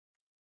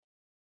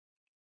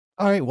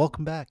All right,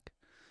 welcome back.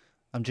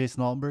 I'm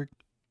Jason Altenberg.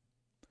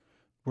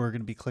 We're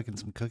going to be clicking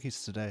some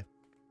cookies today.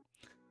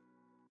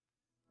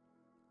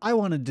 I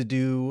wanted to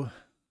do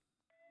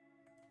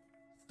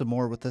some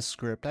more with this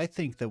script. I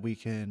think that we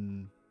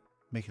can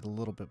make it a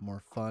little bit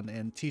more fun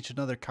and teach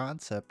another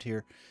concept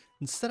here.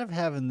 Instead of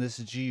having this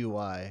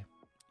GUI,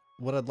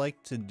 what I'd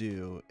like to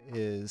do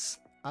is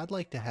I'd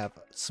like to have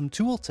some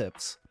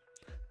tooltips.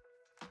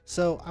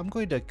 So I'm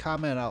going to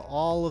comment out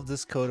all of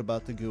this code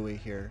about the GUI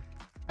here.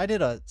 I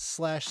did a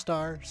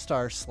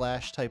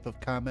 /*/ type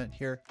of comment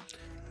here,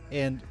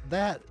 and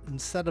that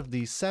instead of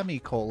the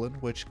semicolon,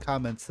 which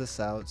comments this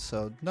out,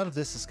 so none of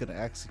this is going to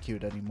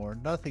execute anymore.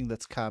 Nothing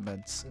that's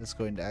comments is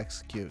going to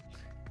execute.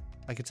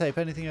 I can type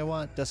anything I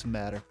want, doesn't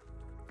matter.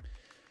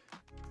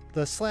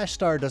 The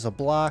 /* does a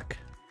block,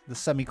 the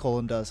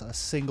semicolon does a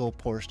single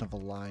portion of a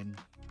line.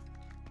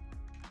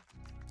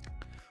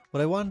 What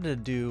I wanted to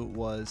do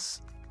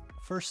was,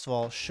 first of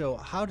all, show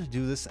how to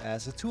do this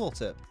as a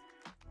tooltip.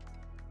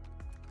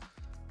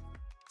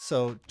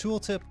 So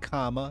tooltip,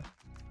 comma,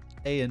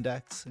 a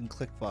index, and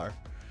click var.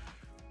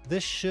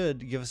 This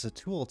should give us a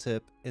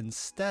tooltip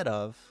instead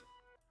of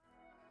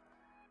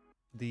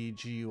the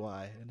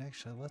GUI. And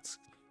actually, let's,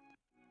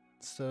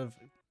 instead of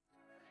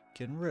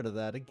getting rid of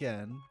that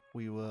again,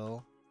 we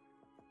will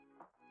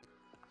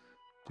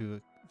do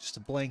just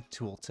a blank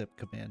tooltip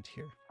command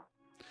here.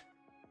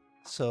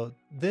 So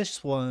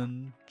this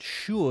one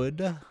should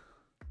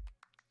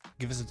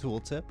give us a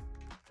tooltip.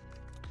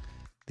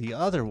 The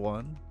other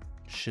one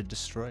should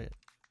destroy it.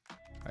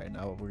 All right,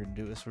 now what we're going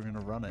to do is we're going to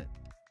run it.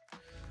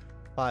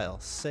 File,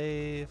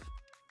 save,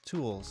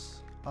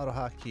 tools,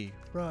 Autohotkey,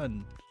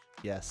 run.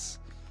 Yes.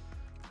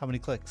 How many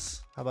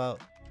clicks? How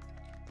about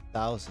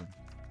 1,000?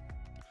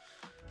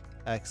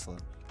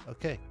 Excellent.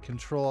 Okay,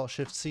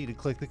 Control-Alt-Shift-C to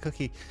click the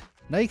cookie.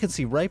 Now you can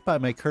see right by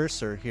my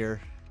cursor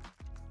here,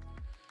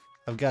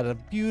 I've got a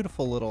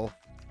beautiful little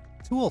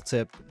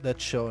tooltip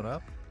that's showing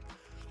up.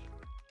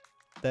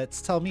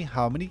 That's telling me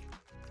how many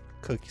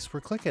cookies we're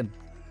clicking.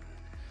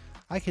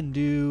 I can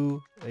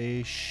do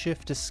a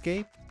Shift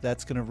Escape.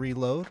 That's going to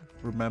reload.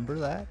 Remember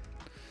that.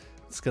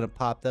 It's going to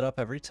pop that up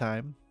every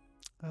time.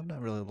 I'm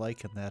not really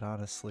liking that,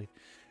 honestly.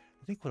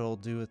 I think what I'll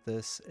do with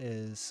this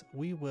is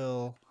we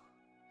will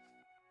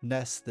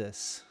nest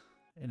this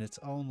in its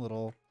own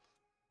little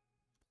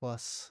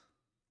plus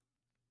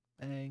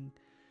bang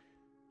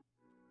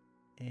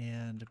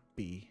and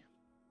B.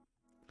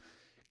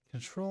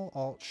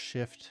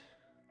 Control-Alt-Shift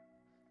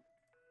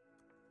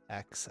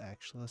X,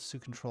 actually. Let's do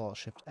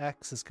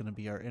Control-Alt-Shift-X is going to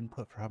be our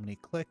input for how many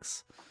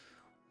clicks.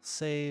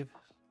 Save,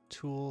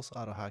 tools,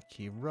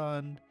 Autohotkey,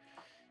 run.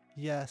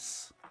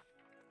 Yes.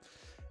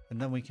 And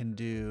then we can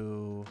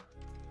do,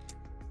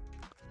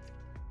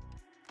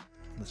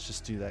 let's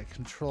just do that.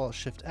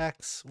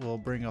 Control-Alt-Shift-X will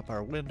bring up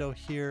our window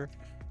here.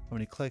 How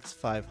many clicks?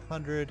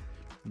 500.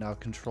 Now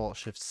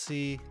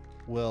Control-Alt-Shift-C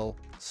will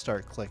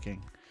start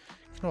clicking.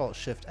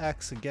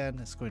 Control-Alt-Shift-X again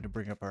is going to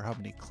bring up our how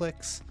many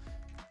clicks.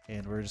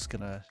 And we're just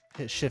going to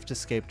hit Shift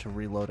Escape to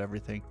reload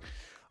everything.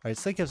 All right,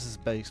 so that gives us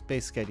a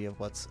basic idea of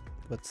what's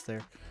there.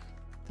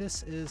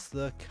 This is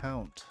the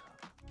count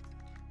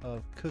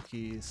of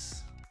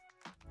cookies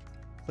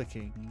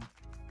clicking.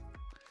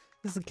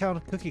 This is the count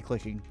of cookie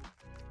clicking.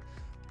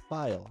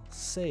 File,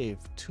 save,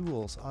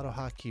 tools,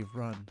 Autohotkey,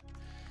 run.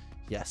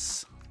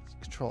 Yes.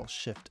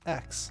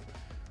 Control-Shift-X.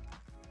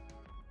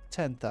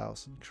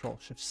 10,000.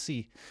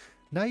 Control-Shift-C.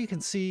 Now you can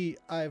see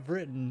I've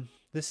written,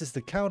 this is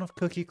the count of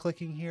cookie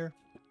clicking here.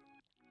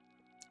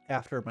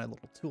 After my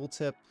little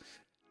tooltip.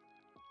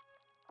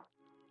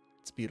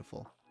 It's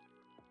beautiful.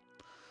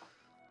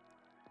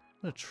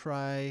 I'm going to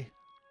try,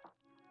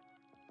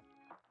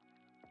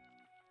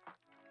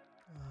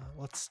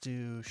 let's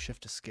do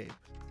Shift Escape.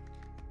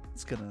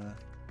 It's going to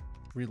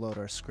reload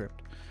our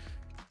script.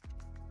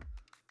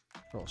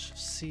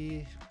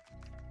 Control-Shift-C,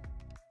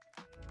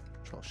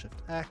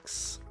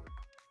 Control-Shift-X,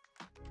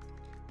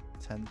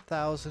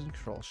 10,000,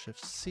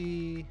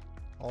 Control-Shift-C,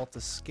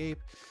 Alt-Escape.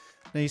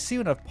 Now you see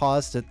when I've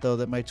paused it though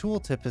that my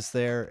tooltip is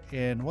there,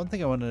 and one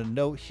thing I wanted to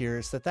note here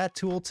is that that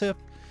tooltip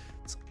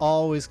is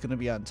always going to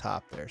be on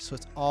top there, so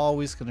it's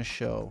always going to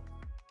show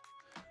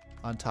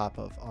on top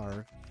of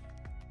our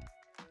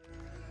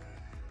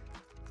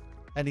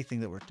anything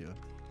that we're doing.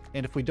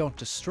 And if we don't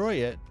destroy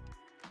it,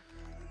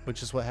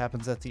 which is what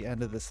happens at the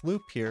end of this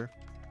loop here,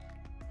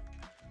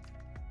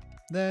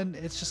 then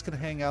it's just going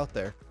to hang out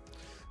there.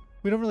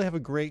 We don't really have a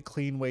great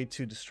clean way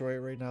to destroy it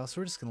right now, so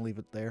we're just going to leave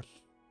it there.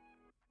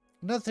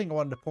 Another thing I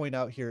wanted to point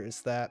out here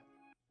is that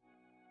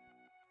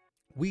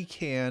we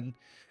can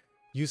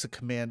use a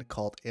command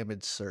called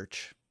image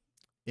search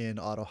in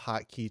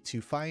Autohotkey to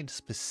find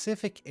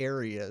specific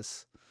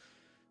areas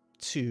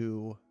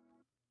to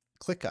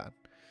click on.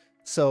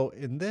 So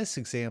in this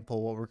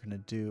example, what we're going to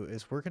do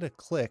is we're going to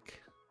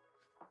click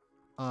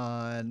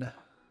on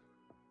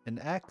an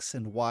X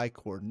and Y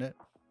coordinate.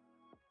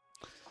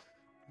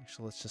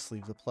 Actually, let's just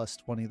leave the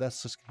 +20.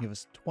 That's just going to give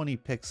us 20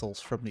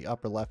 pixels from the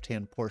upper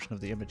left-hand portion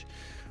of the image.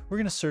 We're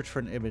going to search for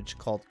an image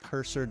called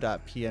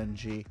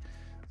cursor.png.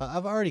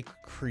 I've already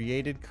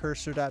created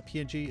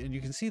cursor.png, and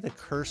you can see the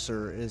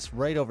cursor is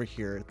right over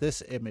here,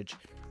 this image.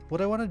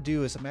 What I want to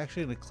do is I'm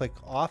actually going to click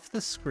off the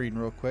screen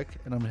real quick,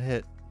 and I'm going to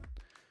hit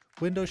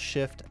Windows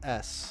Shift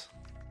S.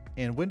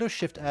 And Windows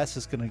Shift S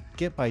is going to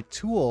get my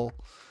tool,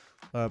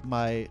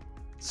 my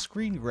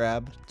screen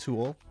grab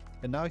tool.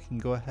 And now I can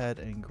go ahead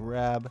and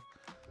grab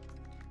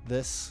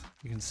this.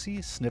 You can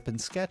see snip and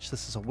sketch.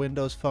 This is a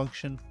Windows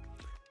function.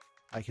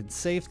 I can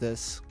save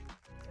this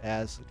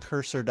as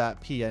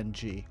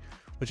cursor.png,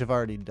 which I've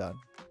already done.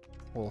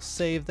 We'll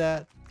save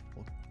that.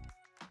 We'll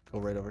go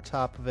right over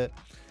top of it.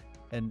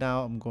 And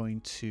now I'm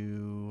going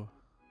to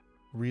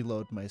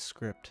reload my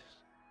script.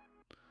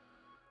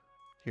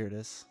 Here it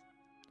is.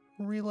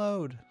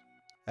 Reload.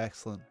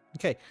 Excellent.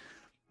 Okay.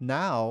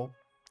 Now,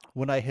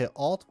 when I hit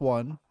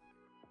Alt-1,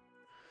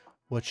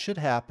 what should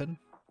happen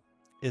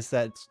is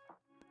that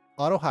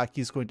Autohotkey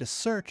is going to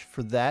search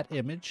for that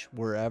image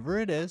wherever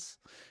it is.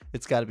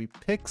 It's got to be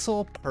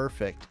pixel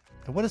perfect.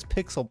 And what does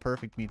pixel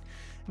perfect mean?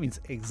 It means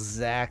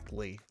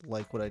exactly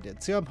like what I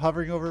did. See how I'm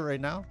hovering over it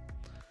right now?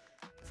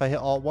 If I hit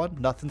Alt-1,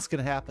 nothing's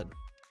going to happen.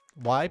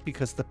 Why?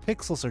 Because the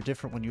pixels are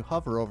different when you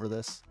hover over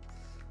this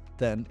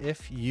than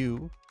if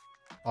you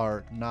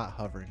are not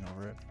hovering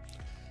over it.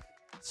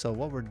 So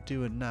what we're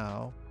doing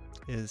now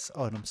is,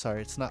 oh, and I'm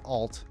sorry, it's not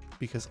Alt,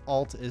 because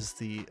Alt is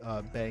the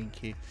bang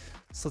key.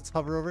 So let's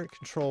hover over it,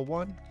 Control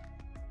 1.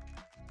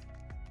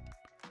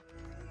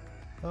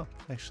 Oh,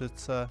 actually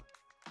it's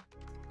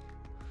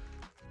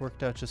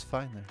worked out just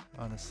fine there,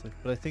 honestly.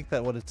 But I think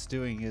that what it's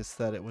doing is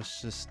that it was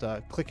just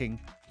clicking,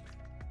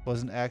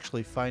 wasn't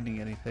actually finding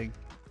anything.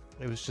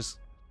 It was just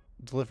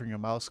delivering a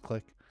mouse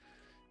click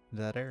in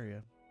that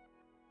area.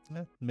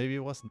 Yeah, maybe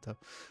it wasn't though.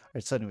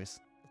 Alright, so anyways,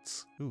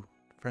 let's, ooh,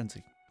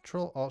 frenzy.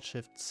 Control Alt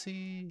Shift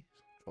C,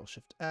 Control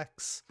Shift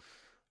X.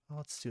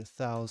 Let's do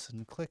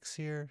 1,000 clicks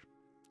here.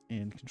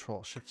 And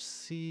Control Shift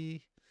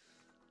C.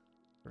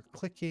 We're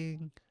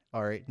clicking.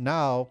 All right,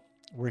 now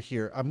we're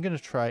here. I'm gonna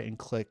try and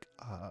click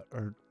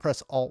or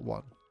press Alt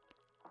 1.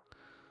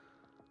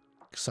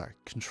 Sorry,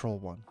 Control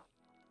 1.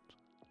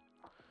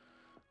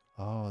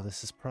 Oh,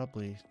 this is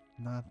probably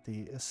not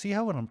the. See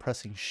how when I'm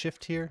pressing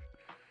Shift here,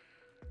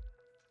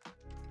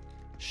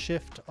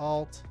 Shift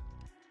Alt.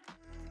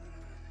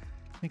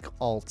 I think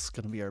Alt's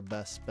gonna be our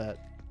best bet.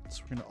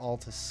 So we're gonna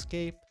Alt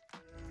Escape.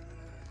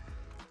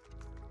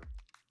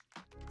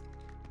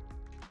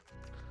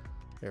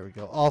 There we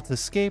go. Alt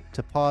Escape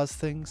to pause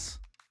things.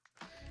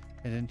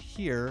 And in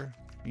here,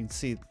 you can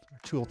see our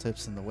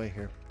tooltips in the way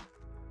here.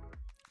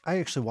 I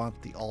actually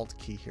want the Alt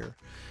key here.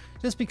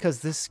 Just because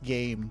this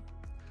game,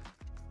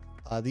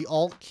 the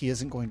Alt key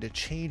isn't going to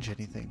change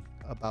anything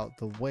about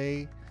the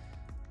way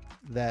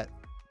that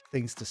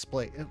things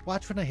display. And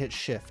watch when I hit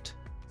Shift.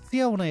 See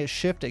how when I hit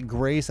Shift, it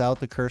grays out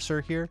the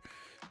cursor here?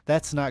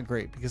 That's not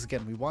great because,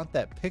 again, we want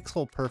that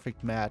pixel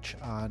perfect match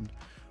on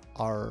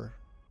our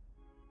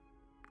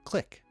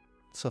click.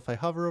 So if I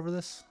hover over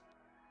this,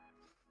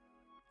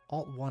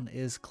 Alt-1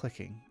 is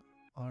clicking.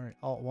 All right,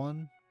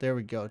 Alt-1, there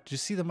we go. Did you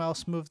see the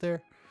mouse move there?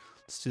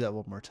 Let's do that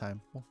one more time.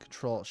 We'll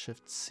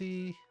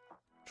Control-Shift-C,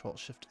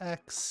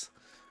 Control-Shift-X.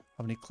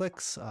 How many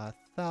clicks?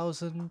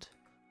 1,000.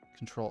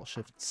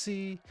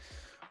 Control-Shift-C.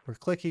 We're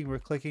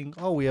clicking.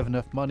 Oh, we have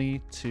enough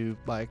money to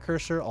buy a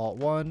cursor.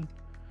 Alt-1.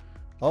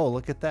 Oh,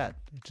 look at that.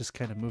 It just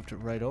kind of moved it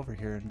right over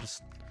here and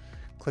just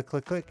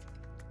click.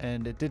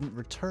 And it didn't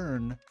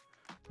return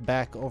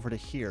back over to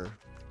here.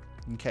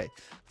 Okay,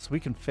 so we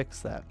can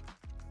fix that.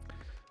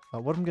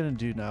 What I'm going to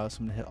do now is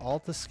I'm going to hit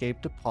Alt Escape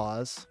to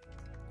pause.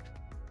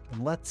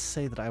 And let's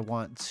say that I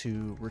want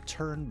to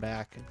return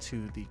back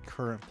to the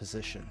current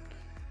position.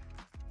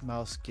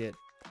 Mouse get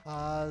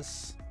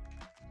pause.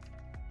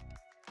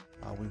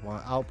 We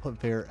want output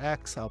var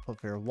X,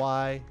 output var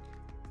Y.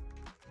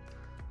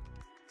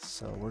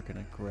 So we're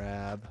going to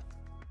grab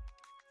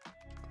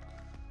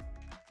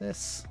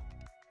this.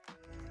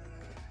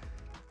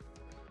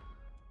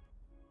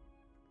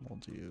 We'll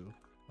do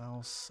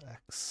mouse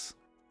X,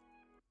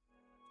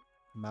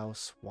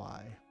 mouse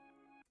Y.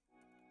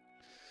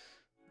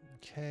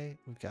 Okay,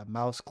 we've got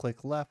mouse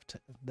click left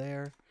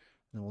there. And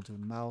then we'll do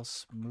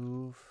mouse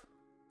move,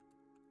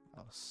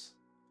 mouse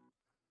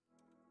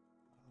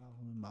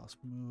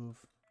move,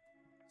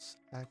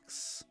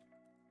 X,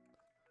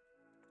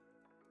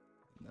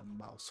 and then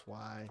mouse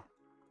Y.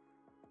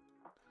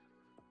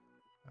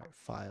 All right,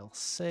 file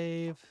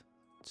save,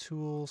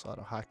 tools,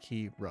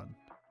 Autohotkey, run.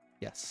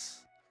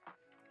 Yes.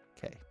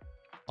 Okay,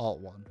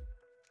 Alt-1.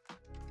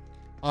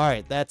 All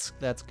right, that's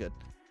good.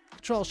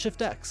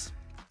 Control-Shift-X,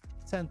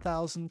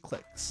 10,000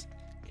 clicks.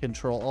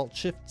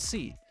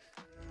 Control-Alt-Shift-C,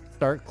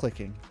 start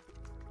clicking.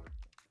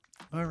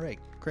 All right,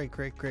 great.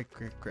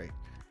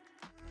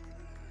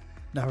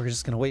 Now we're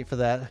just gonna wait for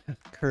that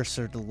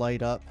cursor to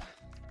light up.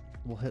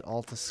 We'll hit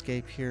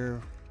Alt-Escape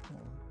here.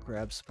 We'll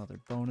grab some other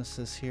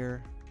bonuses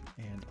here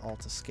and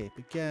Alt-Escape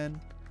again.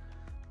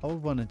 All we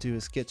want to do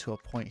is get to a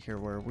point here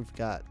where we've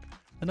got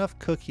enough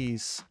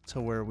cookies to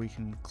where we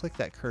can click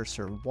that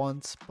cursor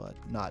once, but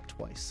not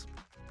twice.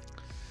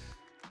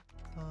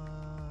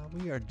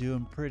 We are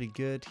doing pretty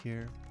good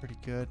here. Pretty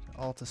good.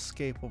 Alt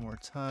escape one more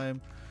time.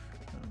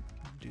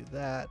 Do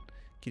that.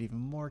 Get even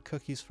more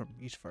cookies from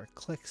each of our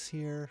clicks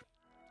here.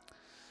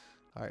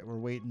 All right, we're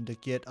waiting to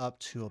get up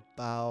to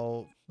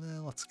about,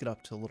 well, let's get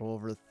up to a little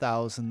over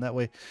 1,000. That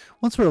way,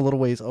 once we're a little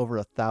ways over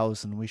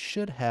 1,000, we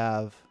should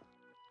have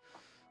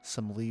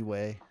some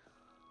leeway.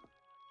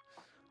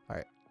 All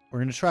right, we're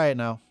going to try it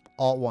now.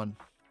 Alt 1.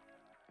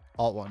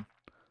 Alt 1.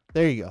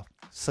 There you go.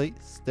 See,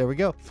 there we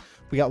go.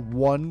 We got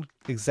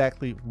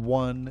exactly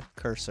one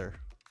cursor.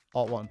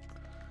 Alt 1.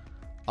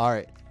 All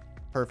right.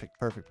 Perfect,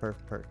 perfect,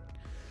 perfect, perfect.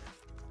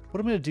 What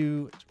I'm going to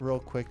do real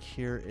quick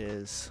here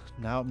is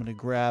now I'm going to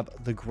grab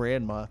the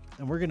grandma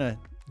and we're going to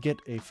get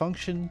a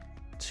function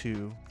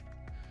to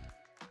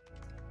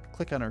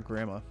click on our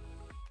grandma.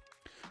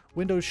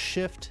 Windows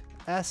Shift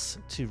S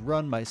to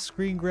run my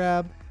screen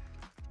grab.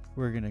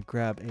 We're going to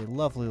grab a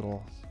lovely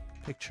little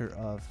picture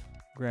of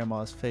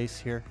grandma's face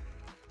here.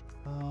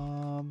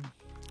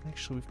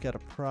 Actually, we've got a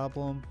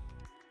problem.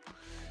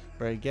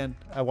 Right, again,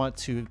 I want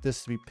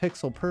this to be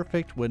pixel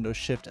perfect. Windows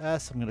Shift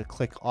S. I'm going to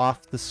click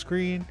off the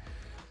screen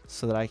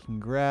so that I can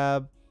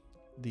grab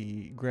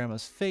the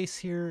grandma's face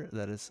here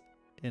that is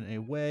in a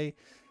way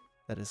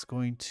that is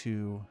going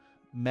to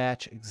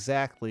match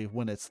exactly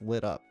when it's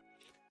lit up.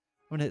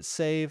 I'm going to hit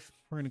save.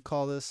 We're going to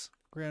call this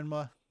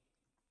grandma.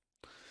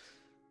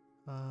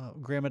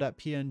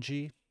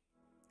 Grandma.png.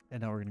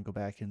 And now we're going to go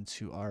back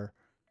into our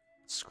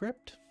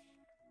script.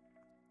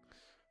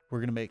 We're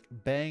going to make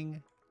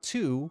bang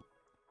 2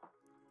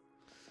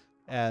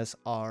 as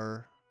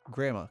our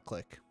grandma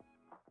click.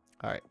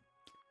 All right.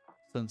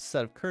 So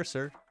instead of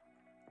cursor,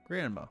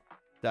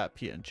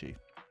 grandma.png.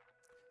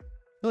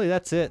 Really,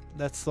 that's it.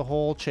 That's the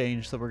whole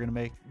change that we're going to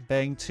make.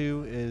 Bang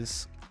 2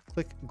 is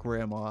click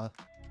grandma.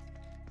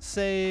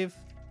 Save,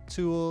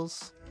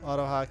 tools,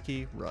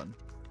 Autohotkey, run.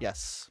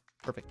 Yes,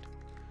 perfect.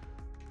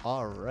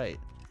 All right.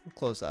 We'll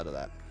close out of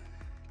that.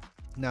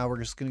 Now we're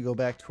just going to go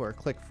back to our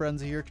click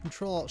frenzy here.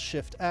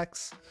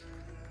 Control-Alt-Shift-X.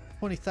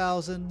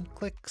 20,000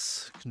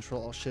 clicks.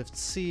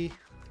 Control-Alt-Shift-C.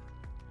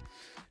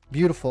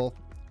 Beautiful.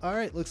 All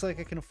right, looks like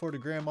I can afford a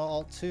grandma.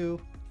 Alt-2.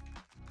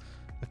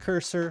 A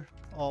cursor.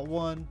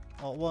 Alt-1.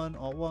 Alt-1.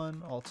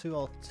 Alt-1. Alt-2.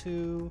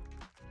 Alt-2.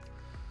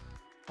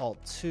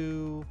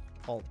 Alt-2.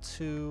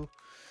 Alt-2.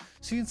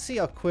 So you can see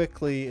how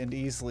quickly and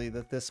easily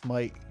that this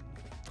might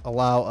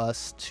allow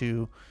us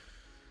to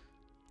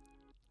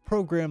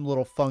program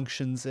little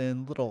functions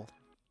in, little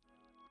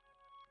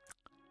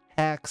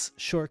hacks,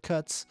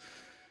 shortcuts,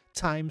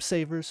 time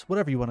savers,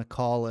 whatever you want to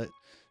call it,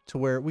 to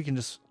where we can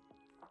just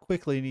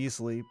quickly and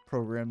easily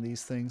program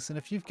these things. And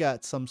if you've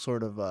got some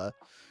sort of a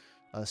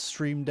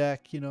Stream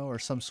Deck, you know, or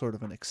some sort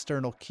of an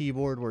external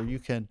keyboard where you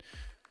can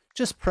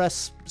just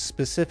press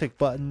specific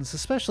buttons,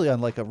 especially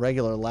on like a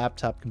regular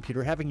laptop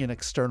computer, having an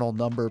external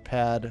number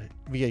pad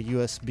via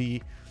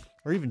USB,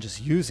 or even just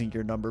using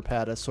your number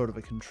pad as sort of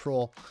a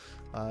control,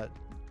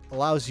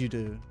 allows you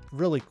to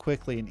really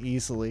quickly and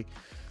easily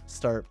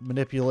start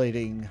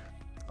manipulating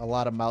a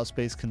lot of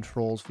mouse-based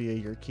controls via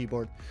your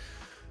keyboard.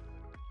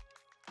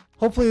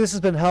 Hopefully this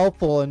has been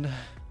helpful in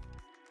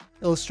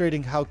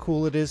illustrating how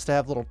cool it is to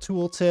have little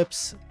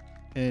tooltips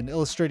and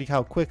illustrating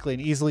how quickly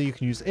and easily you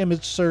can use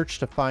image search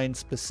to find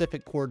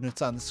specific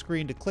coordinates on the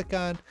screen to click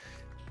on.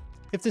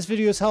 If this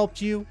video has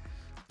helped you,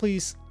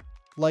 please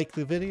like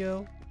the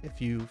video.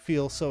 If you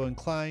feel so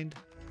inclined,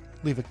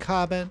 leave a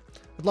comment.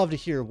 I'd love to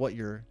hear what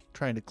you're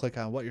trying to click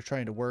on, what you're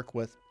trying to work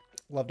with.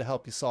 Love to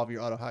help you solve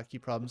your Autohotkey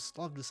problems.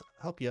 Love to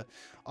help you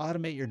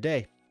automate your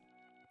day.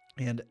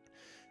 And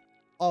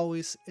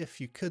always, if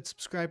you could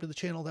subscribe to the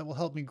channel, that will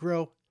help me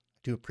grow. I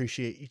do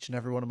appreciate each and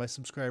every one of my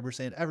subscribers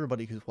and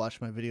everybody who's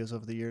watched my videos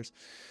over the years.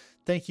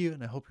 Thank you,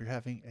 and I hope you're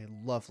having a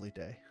lovely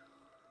day.